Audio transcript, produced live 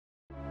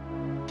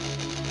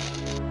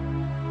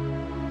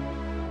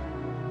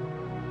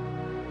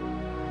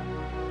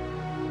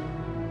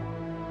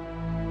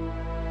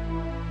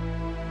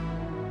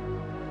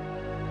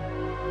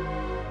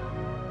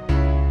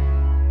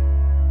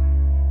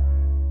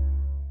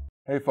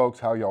Hey folks,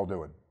 how y'all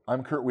doing?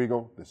 I'm Kurt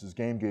Wiegel, this is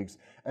Geeks,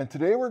 and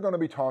today we're going to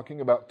be talking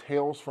about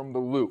Tales from the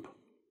Loop.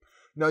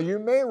 Now you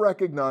may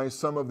recognize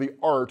some of the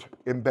art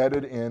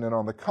embedded in and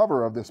on the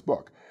cover of this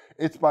book.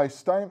 It's by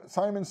Simon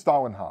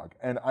Stålenhag,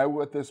 and I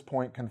will at this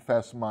point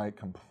confess my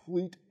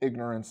complete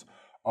ignorance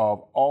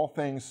of all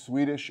things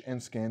Swedish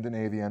and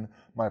Scandinavian.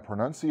 My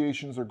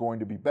pronunciations are going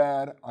to be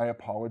bad. I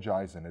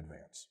apologize in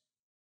advance.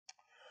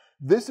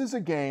 This is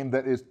a game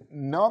that is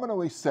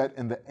nominally set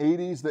in the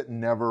 80s that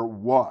never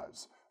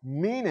was.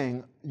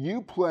 Meaning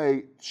you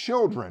play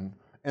children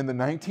in the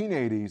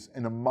 1980s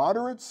in a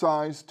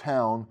moderate-sized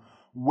town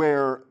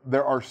where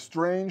there are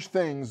strange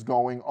things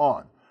going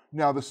on.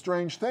 Now, the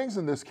strange things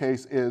in this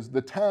case is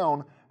the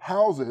town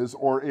houses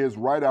or is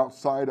right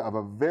outside of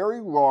a very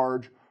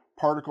large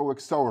particle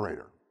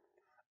accelerator.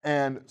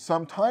 And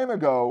some time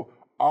ago,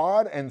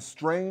 odd and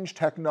strange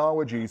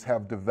technologies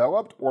have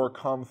developed or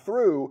come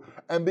through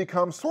and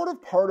become sort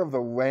of part of the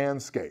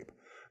landscape.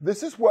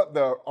 This is what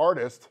the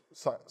artist,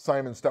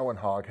 Simon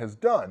Stålenhag, has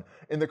done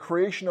in the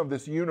creation of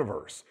this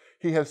universe.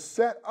 He has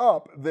set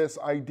up this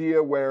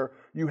idea where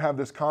you have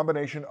this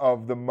combination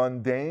of the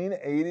mundane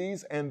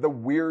 80s and the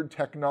weird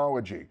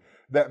technology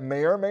that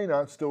may or may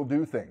not still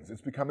do things.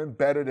 It's become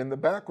embedded in the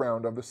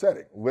background of the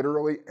setting,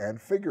 literally and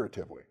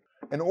figuratively.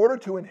 In order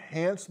to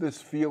enhance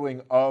this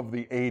feeling of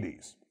the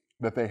 80s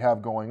that they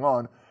have going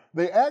on,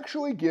 they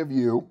actually give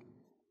you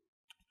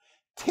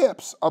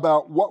tips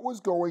about what was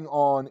going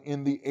on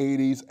in the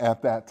 80s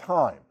at that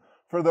time,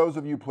 for those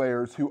of you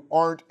players who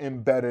aren't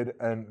embedded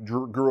and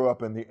grew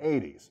up in the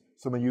 80s,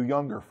 some of you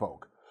younger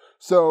folk.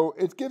 So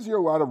it gives you a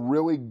lot of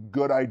really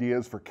good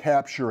ideas for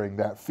capturing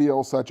that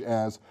feel, such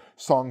as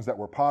songs that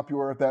were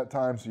popular at that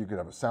time, so you could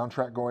have a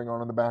soundtrack going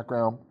on in the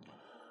background,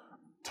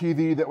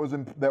 TV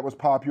that was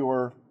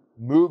popular,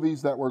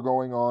 movies that were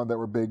going on that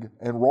were big,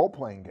 and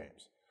role-playing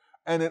games.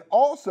 And it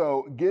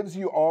also gives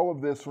you all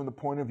of this from the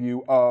point of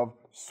view of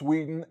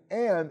Sweden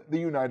and the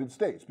United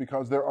States,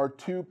 because there are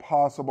two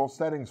possible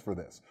settings for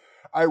this.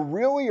 I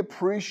really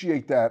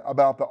appreciate that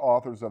about the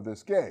authors of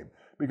this game,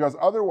 because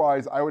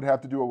otherwise I would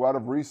have to do a lot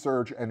of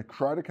research and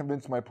try to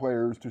convince my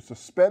players to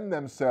suspend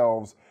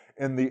themselves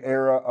in the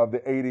era of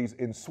the 80s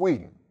in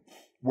Sweden,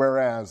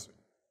 whereas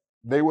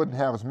they wouldn't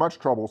have as much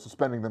trouble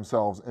suspending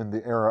themselves in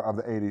the era of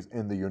the 80s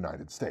in the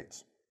United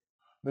States.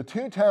 The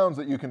two towns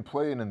that you can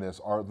play in this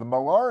are the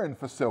Malaren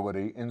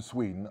facility in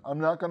Sweden.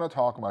 I'm not going to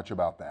talk much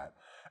about that.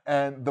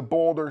 And the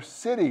Boulder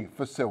City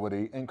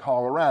facility in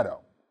Colorado.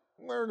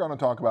 We're going to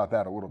talk about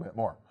that a little bit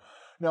more.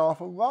 Now,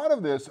 if a lot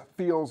of this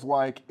feels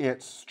like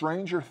it's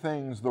Stranger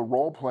Things, the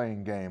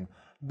role-playing game,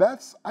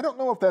 I don't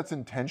know if that's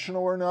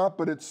intentional or not,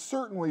 but it's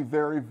certainly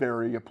very,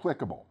 very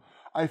applicable.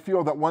 I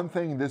feel that one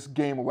thing this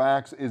game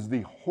lacks is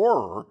the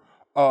horror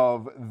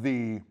of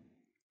the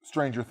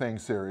Stranger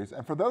Things series.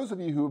 And for those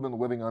of you who have been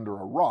living under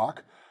a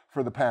rock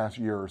for the past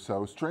year or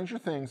so, Stranger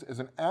Things is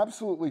an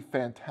absolutely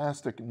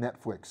fantastic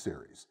Netflix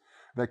series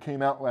that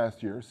came out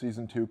last year.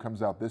 Season 2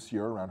 comes out this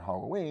year around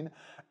Halloween,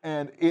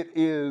 and it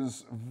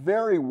is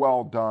very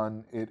well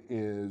done. It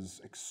is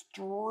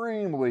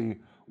extremely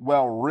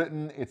well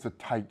written. It's a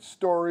tight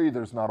story.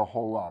 There's not a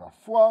whole lot of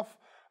fluff.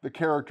 The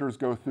characters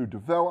go through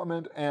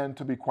development, and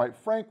to be quite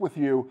frank with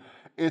you,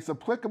 it's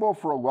applicable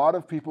for a lot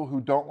of people who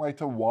don't like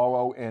to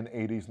wallow in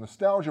 80s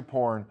nostalgia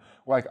porn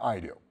like I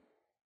do.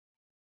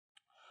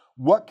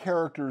 What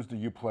characters do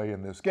you play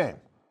in this game?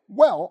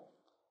 Well,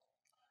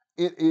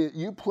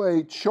 you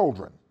play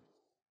children.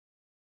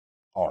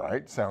 All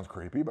right, sounds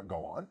creepy, but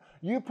go on.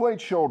 You play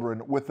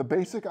children with the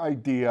basic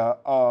idea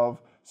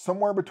of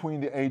somewhere between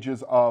the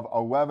ages of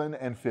 11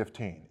 and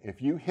 15.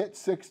 If you hit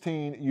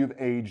 16, you've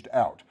aged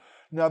out.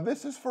 Now,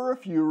 this is for a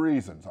few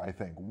reasons, I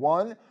think.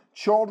 One,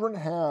 children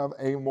have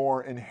a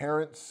more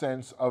inherent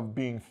sense of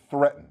being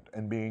threatened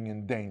and being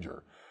in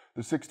danger.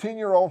 The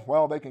 16-year-old,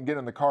 well, they can get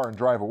in the car and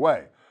drive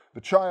away.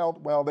 The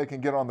child, well, they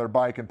can get on their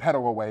bike and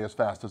pedal away as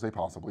fast as they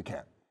possibly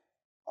can.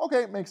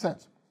 Okay, it makes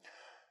sense.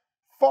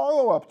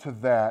 Follow-up to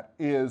that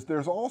is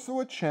there's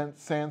also a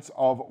sense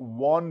of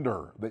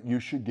wonder that you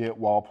should get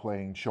while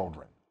playing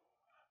children.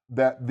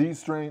 That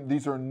these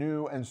are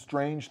new and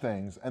strange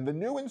things, and the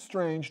new and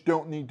strange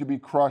don't need to be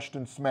crushed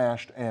and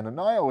smashed and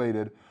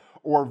annihilated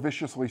or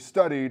viciously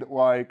studied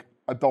like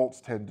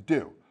adults tend to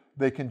do.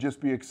 They can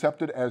just be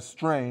accepted as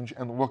strange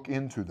and look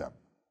into them.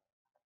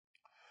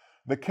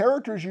 The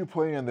characters you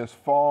play in this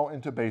fall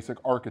into basic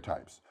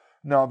archetypes.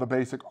 Now, the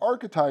basic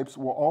archetypes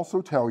will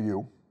also tell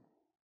you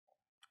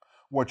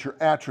what your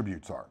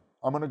attributes are.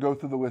 I'm going to go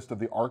through the list of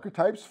the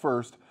archetypes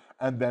first,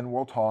 and then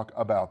we'll talk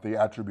about the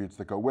attributes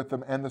that go with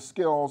them and the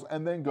skills,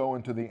 and then go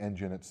into the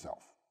engine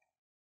itself.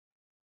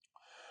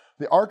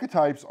 The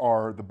archetypes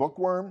are the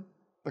bookworm,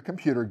 the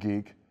computer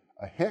geek,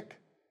 a hick,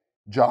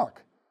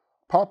 jock,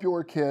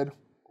 popular kid,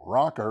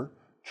 rocker,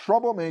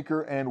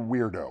 troublemaker, and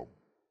weirdo.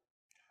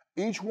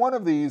 Each one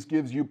of these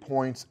gives you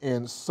points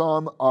in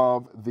some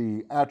of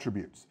the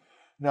attributes.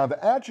 Now,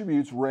 the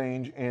attributes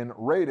range in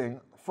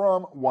rating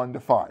from 1 to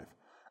 5,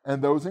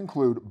 and those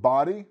include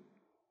body,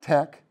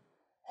 tech,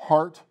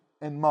 heart,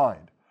 and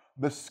mind.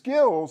 The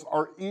skills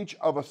are each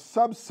of a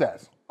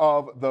subset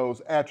of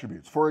those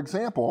attributes. For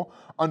example,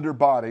 under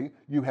body,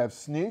 you have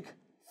sneak,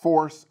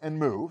 force, and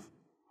move,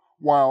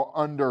 while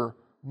under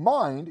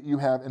mind, you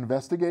have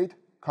investigate,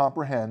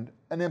 comprehend,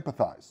 and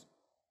empathize.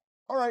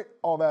 All right,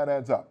 all that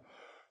adds up.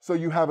 So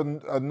you have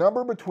a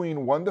number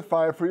between 1 to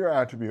 5 for your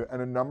attribute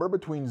and a number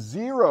between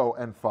 0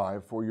 and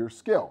 5 for your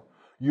skill.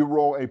 You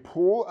roll a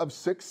pool of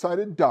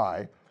 6-sided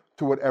die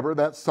to whatever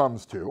that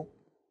sums to,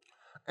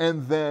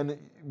 and then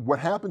what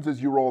happens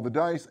is you roll the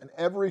dice, and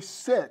every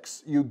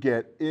 6 you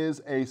get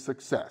is a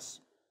success.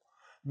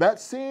 That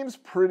seems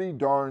pretty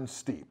darn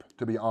steep,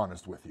 to be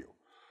honest with you.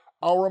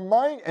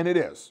 And it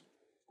is,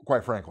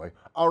 quite frankly.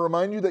 I'll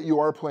remind you that you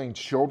are playing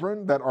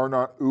children that are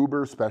not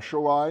uber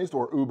specialized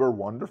or uber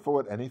wonderful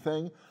at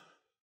anything.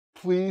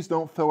 Please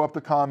don't fill up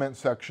the comment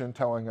section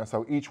telling us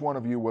how each one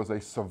of you was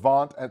a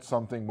savant at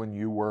something when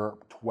you were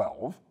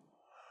 12.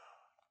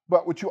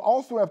 But what you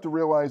also have to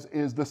realize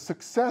is the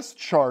success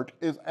chart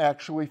is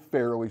actually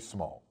fairly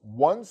small.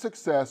 1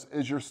 success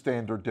is your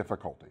standard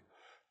difficulty.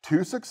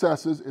 2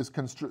 successes is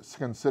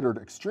considered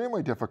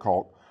extremely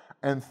difficult,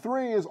 and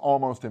 3 is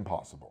almost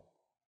impossible.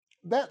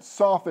 That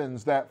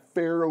softens that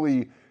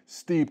fairly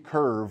steep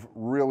curve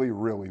really,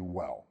 really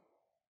well.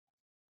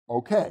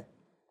 Okay.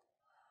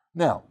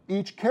 Now,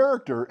 each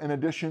character, in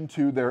addition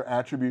to their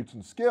attributes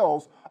and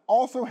skills,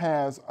 also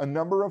has a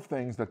number of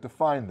things that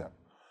define them.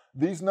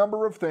 These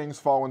number of things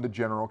fall into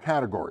general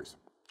categories: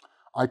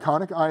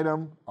 iconic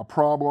item, a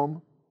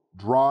problem,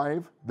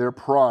 drive, their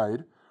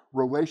pride,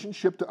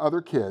 relationship to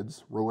other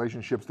kids,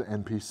 relationships to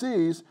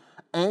NPCs,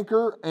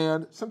 anchor,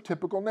 and some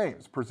typical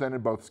names,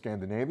 presented both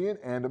Scandinavian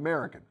and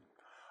American.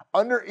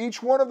 Under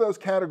each one of those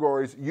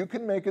categories, you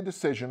can make a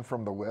decision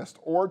from the list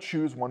or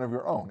choose one of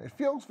your own. It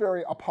feels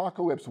very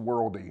apocalypse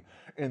worldy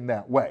in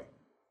that way.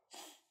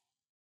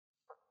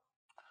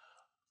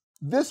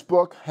 This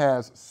book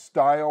has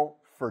style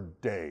for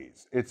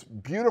days. It's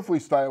beautifully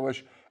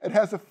stylish. It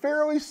has a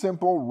fairly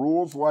simple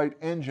rules-light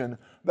engine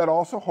that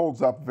also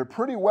holds up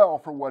pretty well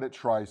for what it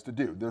tries to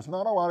do. There's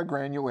not a lot of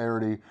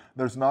granularity.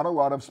 There's not a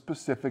lot of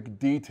specific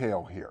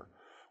detail here,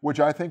 which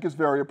I think is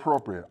very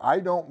appropriate. I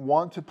don't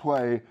want to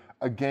play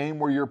a game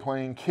where you're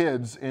playing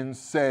kids in,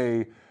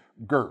 say,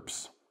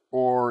 GURPS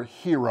or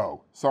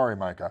Hero, sorry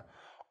Micah,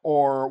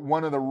 or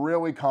one of the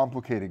really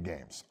complicated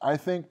games. I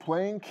think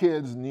playing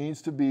kids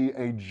needs to be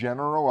a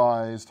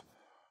generalized,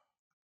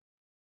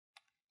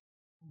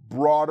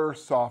 broader,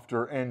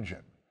 softer engine.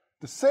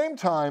 At the same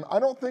time, I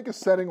don't think a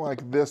setting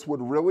like this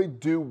would really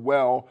do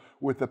well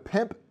with the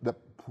pip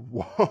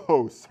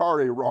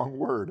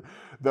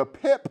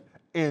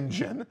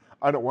engine.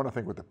 I don't want to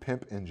think what the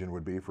pimp engine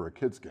would be for a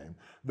kid's game.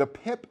 The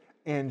pip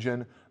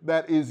engine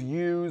that is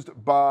used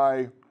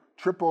by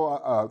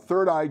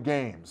Third Eye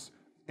Games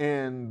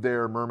in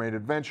their Mermaid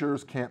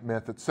Adventures, Camp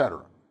Myth,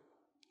 etc.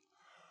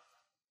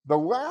 The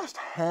last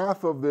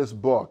half of this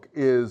book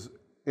is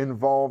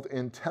involved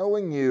in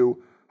telling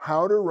you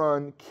how to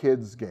run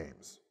kids'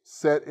 games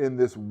set in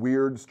this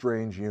weird,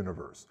 strange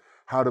universe,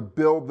 how to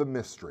build the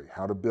mystery,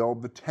 how to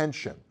build the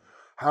tension,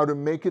 how to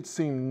make it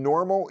seem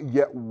normal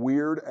yet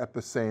weird at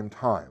the same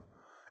time.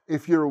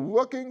 If you're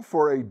looking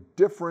for a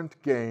different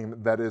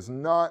game that is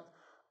not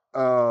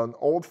an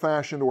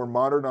old-fashioned or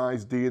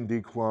modernized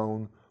D&D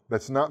clone,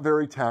 that's not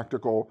very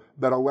tactical,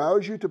 that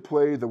allows you to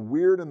play the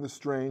weird and the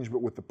strange,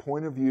 but with the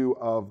point of view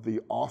of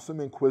the awesome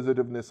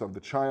inquisitiveness of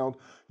the child,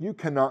 you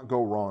cannot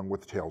go wrong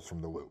with Tales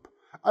from the Loop.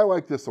 I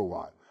like this a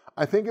lot.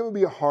 I think it would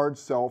be a hard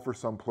sell for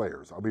some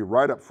players. I'll be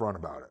right up front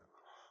about it.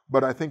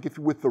 But I think if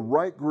with the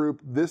right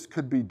group, this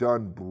could be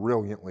done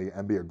brilliantly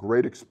and be a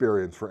great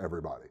experience for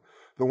everybody.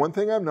 The one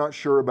thing I'm not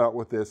sure about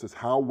with this is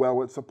how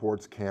well it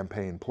supports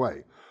campaign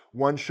play.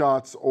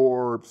 One-shots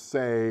or,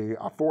 say,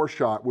 a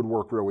 4-shot would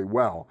work really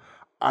well.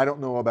 I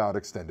don't know about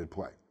extended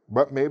play,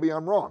 but maybe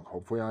I'm wrong.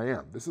 Hopefully I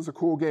am. This is a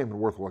cool game and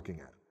worth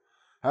looking at.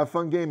 Have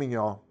fun gaming,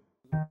 y'all.